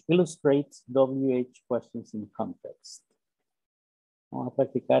 which illustrates WH questions in context. Vamos a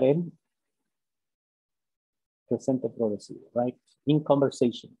practicar el presente progresivo, right? In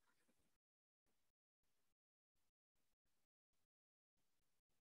conversation.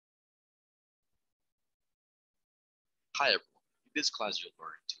 Hi everyone, in this class you'll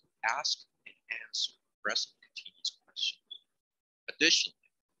learn to ask and answer present continuous questions.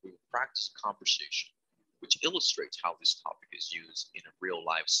 Additionally, we will practice conversation, which illustrates how this topic is used in a real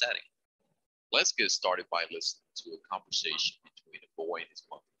life setting. Let's get started by listening to a conversation between a boy and his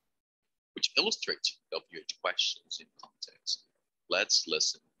mother, which illustrates WH questions in context. Let's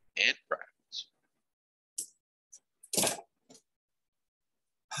listen and practice.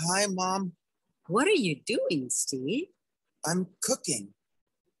 Hi, Mom. What are you doing, Steve? I'm cooking.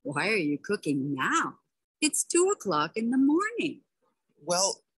 Why are you cooking now? It's 2 o'clock in the morning.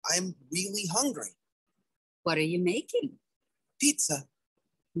 Well, I'm really hungry. What are you making? Pizza.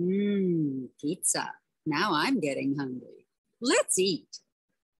 Pizza. Now I'm getting hungry. Let's eat.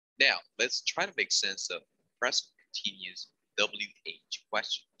 Now, let's try to make sense of present continuous WH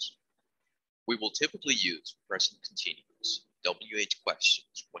questions. We will typically use present continuous WH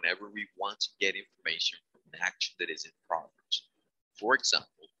questions whenever we want to get information from an action that is in progress. For example,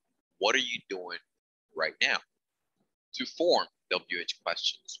 what are you doing right now? To form WH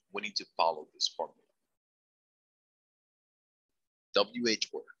questions, we need to follow this formula. WH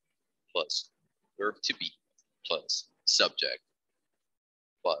word plus verb to be plus subject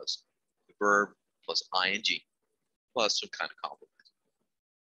plus the verb plus ing plus some kind of complement.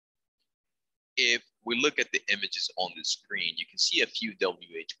 If we look at the images on the screen, you can see a few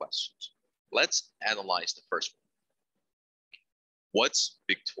WH questions. Let's analyze the first one. What's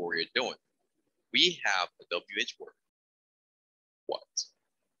Victoria doing? We have a WH word, what?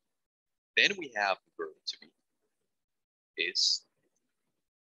 Then we have the verb to be, is.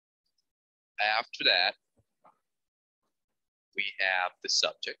 After that, we have the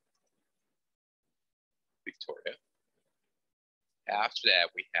subject, Victoria. After that,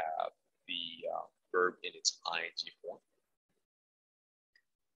 we have the verb in its ing form.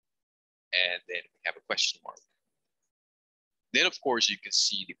 And then we have a question mark. Then, of course, you can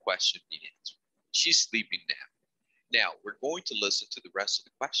see the question being answered. She's sleeping now. Now, we're going to listen to the rest of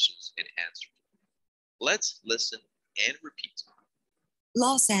the questions and answer them. Let's listen and repeat.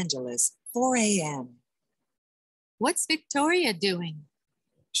 Los Angeles, 4 a.m. What's Victoria doing?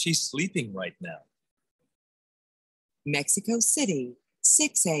 She's sleeping right now. Mexico City,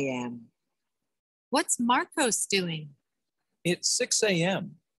 6 a.m. What's Marcos doing? It's 6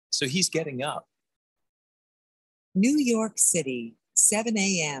 a.m., so he's getting up. New York City, 7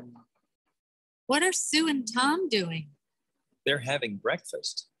 a.m. What are Sue and Tom doing? They're having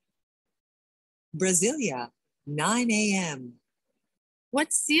breakfast. Brasilia, 9 a.m.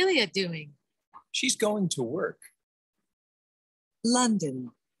 What's Celia doing? She's going to work.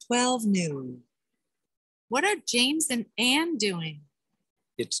 London, 12 noon. What are James and Anne doing?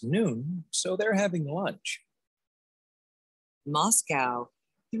 It's noon, so they're having lunch. Moscow,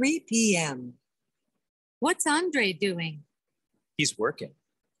 3 p.m. What's Andre doing? He's working.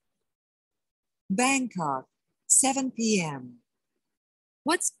 Bangkok, 7 p.m.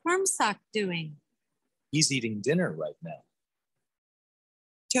 What's Permsak doing? He's eating dinner right now.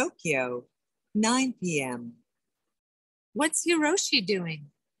 Tokyo, 9 p.m. What's Hiroshi doing?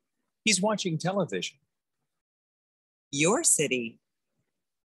 He's watching television. Your city.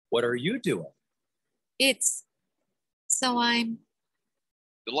 What are you doing? So I'm.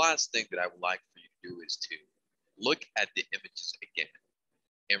 The last thing that I would like for you to do is to look at the images again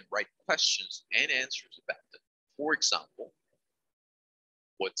and write questions and answers about them. For example,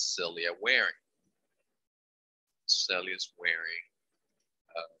 what's Celia wearing? Celia's wearing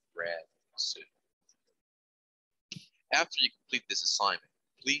a red suit. After you complete this assignment,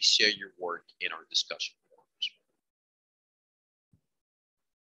 please share your work in our discussion forums.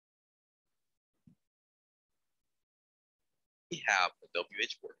 We have a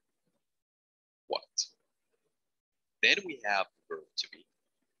WH word, what? Then we have the verb to be,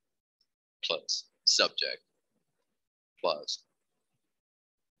 plus subject, plus.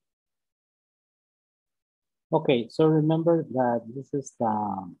 Okay, so remember that this is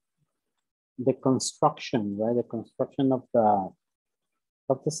the construction, right? The construction of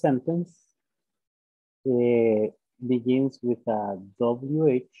the sentence begins with a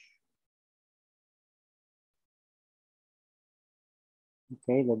WH.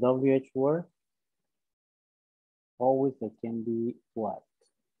 Okay, the WH word, always it can be what?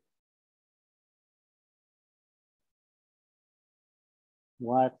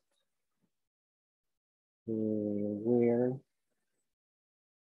 What, where,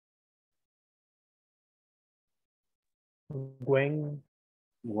 When,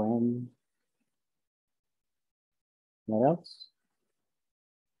 what else?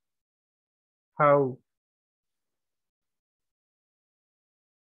 how,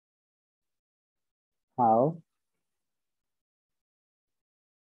 How?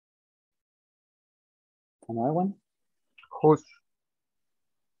 Another one? whose,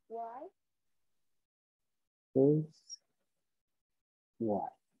 Why? Whose, why.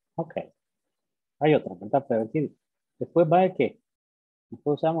 Ok. Hay otra, ¿verdad? Pero aquí, después va el qué.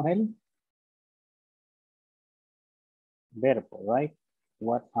 Después usamos el verbo, right?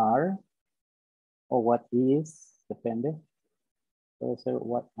 What are o what is, depende. Puede ser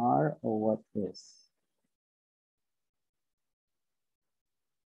what are o what is.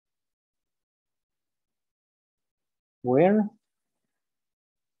 Where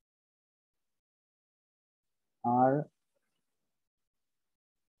are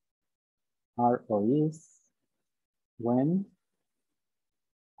or is, when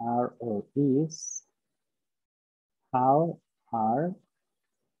are or is, how are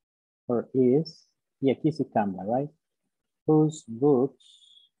or is, y aquí sí cambia, right? Whose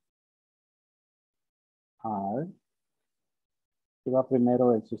books are, y va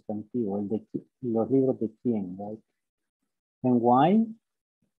primero el sustantivo, el de los libros de quién, right? And why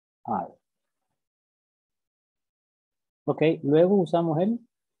are. Ok, luego usamos el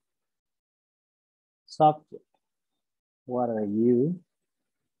subject. What are you?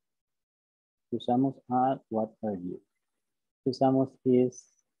 Usamos are, what are you? Usamos is,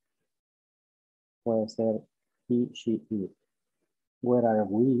 puede ser he, she, it. Where are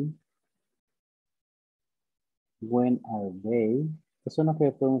we? When are they? Eso no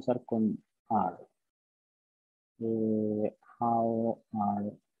que pueden usar con are. How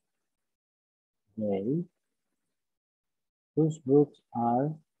are they? Whose books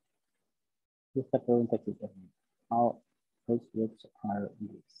are? Esta pregunta aquí también. Whose books are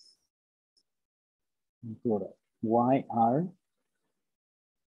these? En plural. Why are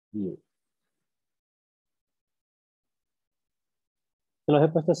you? Se los he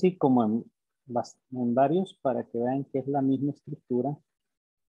puesto así como en varios para que vean que es la misma estructura.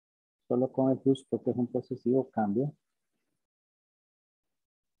 Solo con el whose, porque es un posesivo, cambia.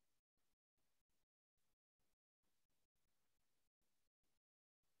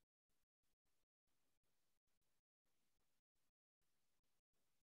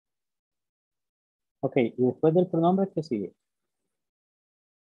 Ok, y después del pronombre, ¿qué sigue?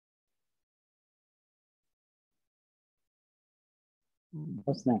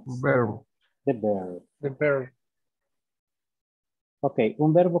 What's next? Verb. The verb. The verb. Ok,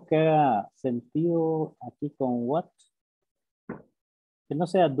 un verbo que haga sentido aquí con what. Que no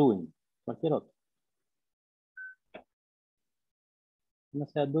sea doing, cualquier otro. Que no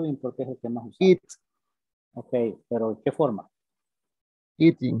sea doing porque es el que más usamos. Eat. Ok, pero ¿qué forma?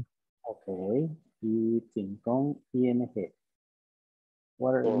 Eating. Ok, eating con ing.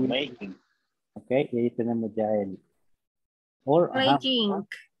 What are For you? making. Ok, y ahí tenemos ya el or. Ajá. Playing.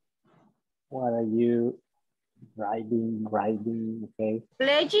 What are you? Riding, okay.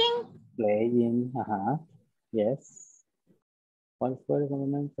 Playing, ajá. Yes. ¿Cuál fue el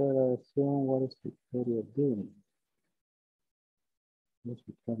momento de la oración? What is Victoria doing? What is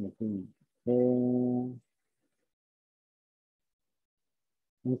Victoria doing?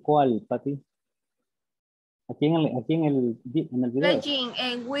 ¿En cuál, Pati? Aquí en el video. Pledging,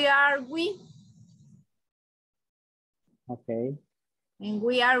 and we are we. Okay. And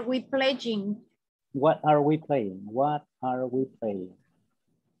we are we pledging. What are we playing? What are we playing?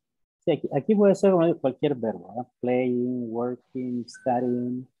 Sí, aquí puede ser cualquier verbo, ¿verdad? Playing, working,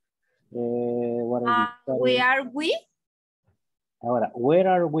 studying. What are you studying? We are we. Ahora, where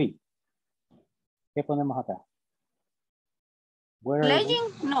are we? ¿Qué ponemos acá? Where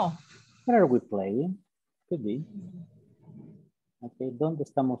Playing? No. Where are we playing? Could be. Okay, ¿dónde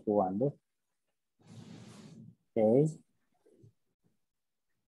estamos jugando? Okay.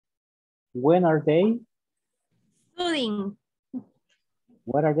 When are they? Studying.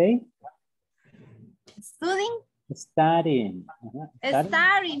 What are they? Studying? Studying. Studying.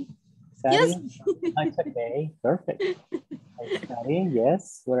 Studying? Yes. That's okay, perfect. Studying,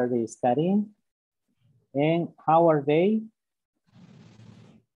 yes. What are they studying? And how are they?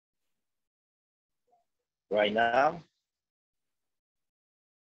 Right now.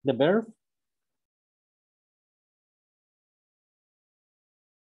 The verb?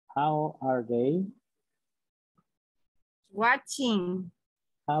 How are they? Watching.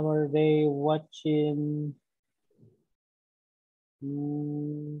 How are they watching?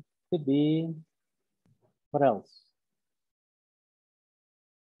 Could be. What else?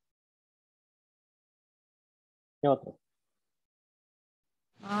 ¿Qué otro?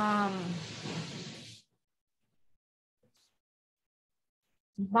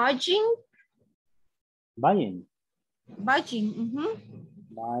 Budging. Buying. Budging.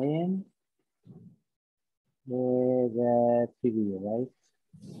 Buying the TV, right?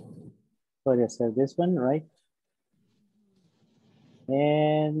 So you said this one, right?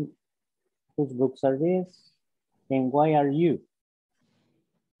 And whose books are these? And why are you?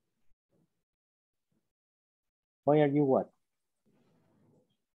 Why are you what?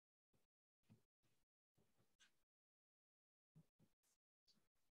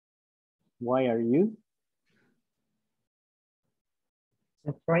 Why are you?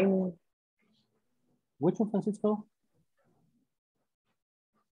 Training. Which one, Francisco?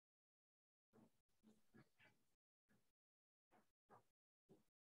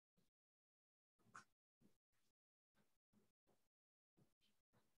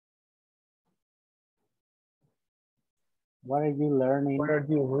 What are you learning? What are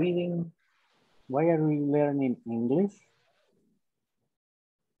you reading? Why are you learning English?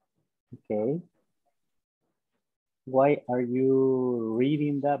 Okay. Why are you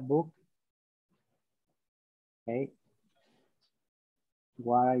reading that book? Okay.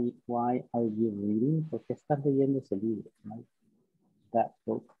 Why are you reading? ¿Por qué estás leyendo ese libro? Right? That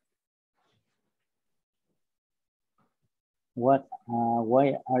book. Why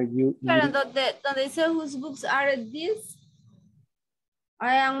are you Pero eating? donde dice whose books are these?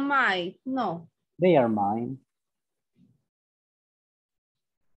 I am my. No. They are mine.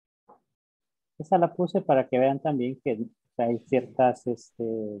 Esa la puse para que vean también que hay ciertas,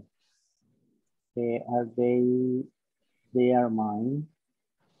 are they are mine.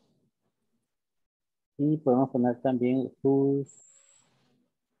 Y podemos poner también whose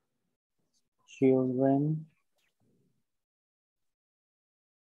children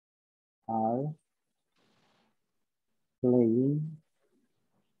are playing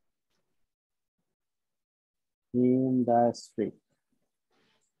in the street.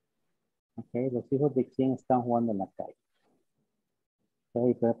 Okay, los hijos de quién están jugando en la calle.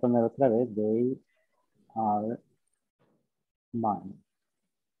 Okay, voy a poner otra vez, they are mine.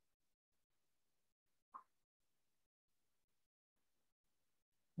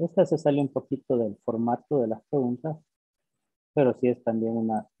 Esta se sale un poquito del formato de las preguntas, pero sí es también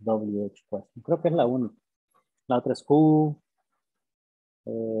una WH question. Creo que es la única. La otra es who.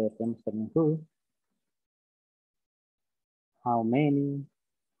 Tenemos también who. How many.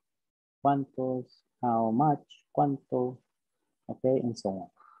 Cuántos. How much. Cuánto. Ok, and so on.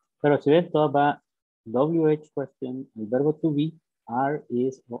 Pero si ven, todo va WH question, el verbo to be, are,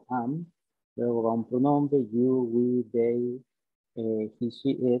 is o am. Luego va un pronombre, you, we, they, he,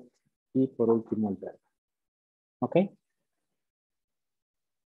 she, it, y por último el verbo. ¿Ok?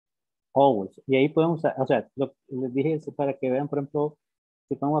 Always. Y ahí podemos, o sea, les dije eso para que vean, por ejemplo,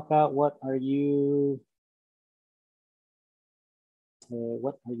 si pongo acá, what are you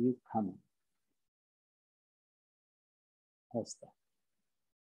coming? Ahí está.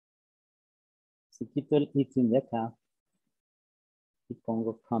 Si quito el eating de acá y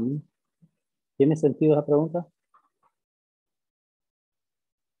pongo coming, ¿tiene sentido esa pregunta?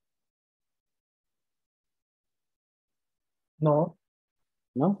 No.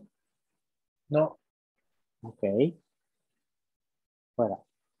 ¿No? No. Ok. Fuera.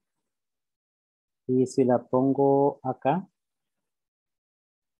 Y si la pongo acá.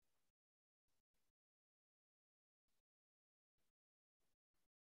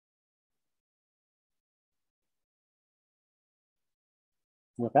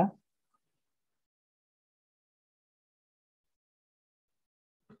 ¿Acá?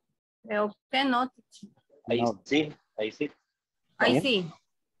 Creo que no. Ahí No. sí, ahí sí. Ahí ¿Bien? sí.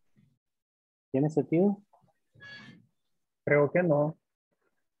 ¿Tiene sentido? Creo que no.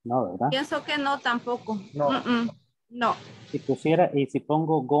 No, ¿verdad? Pienso que no tampoco. No. No. Si pusiera, y si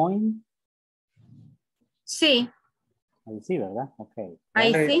pongo going, Sí. ahí sí, ¿verdad? Ok.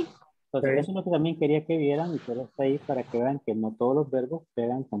 Ahí Bueno, sí. entonces, eso es lo que también quería que vieran y por eso está ahí para que vean que no todos los verbos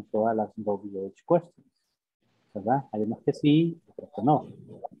pegan con todas las WH questions, ¿verdad? Hay unos que sí, otros que no.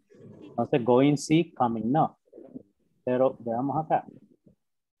 Entonces, going sí, coming no. Pero veamos acá.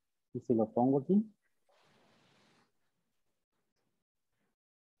 Y si lo pongo aquí.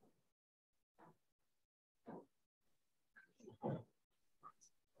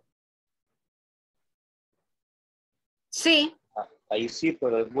 Sí. Ahí sí,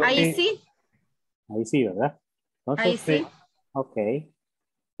 pero es bueno. Ahí sí. Ahí sí, ¿verdad? Entonces, Ahí sí. ok.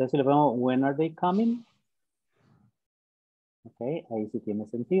 Entonces, si le pongo, when are they coming? Ok, ahí sí tiene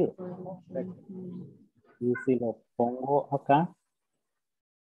sentido. Y si lo pongo acá.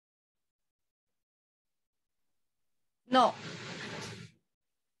 No.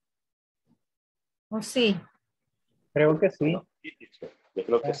 ¿O sí? Creo que sí. Yo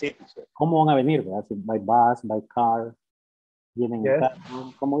creo que sí. ¿Cómo van a venir, verdad? Si by bus, by car. Vienen en Yes.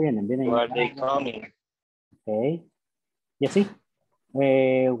 carro. ¿Cómo vienen? Vienen en Where they carro. coming? Ok. Y así.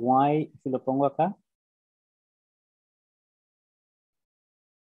 Why, si lo pongo acá.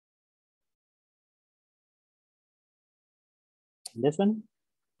 This one.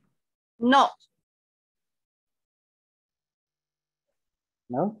 No.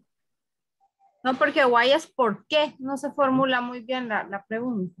 No. No, porque why es por qué. No se formula muy bien la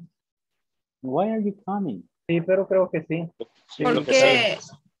pregunta. Why are you coming? Sí, pero creo que sí. Sí, creo que Porque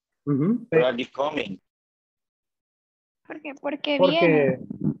sí. Ujú. Where are they coming? Porque Porque viene.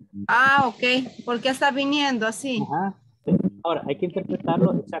 ok. ¿Por qué está viniendo así? Ajá. Ahora, hay que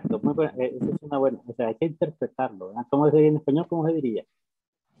interpretarlo, exacto, muy buena, esa es una buena, o sea, hay que interpretarlo, ¿verdad? ¿Cómo se diría en español? ¿Cómo se diría?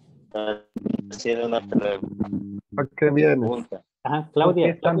 Hacer una ¿Por qué viene? pregunta. Ajá, ¿Por Claudia.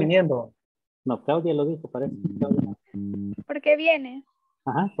 qué están viniendo? No, Claudia lo dijo, parece. Claudia. ¿Por qué viene?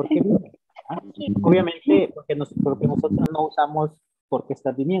 Ajá, ¿por qué viene? Ajá. Obviamente, porque nosotros no usamos por qué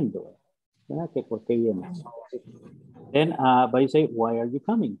estás viniendo, ¿verdad? Que por qué vienes. Then, but you say, why are you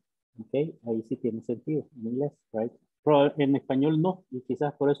coming? Okay, ahí sí tiene sentido en inglés, right? Pero en español no, y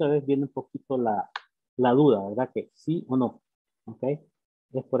quizás por eso a veces viene un poquito la duda, ¿verdad? Que sí o no, ¿ok?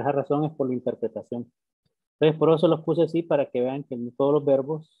 Es por esa razón, es por la interpretación. Entonces, por eso los puse así para que vean que no todos los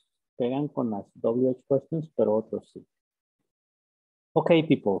verbos pegan con las WH questions, pero otros sí. Okay,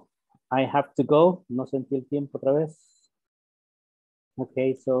 people, I have to go. No sentí el tiempo otra vez.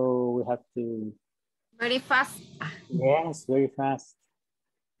 Okay, so we have to... Very fast. Yes, very fast.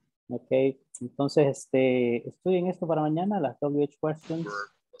 Okay, entonces estudien esto para mañana, las WH questions.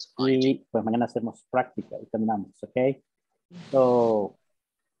 Y pues mañana hacemos práctica y terminamos, okay? So,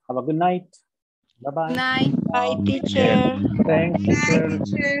 have a good night. Bye-bye. Night. Bye, teacher. Thanks, teacher.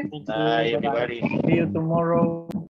 Thank you. Bye, Bye-bye. everybody. See you tomorrow.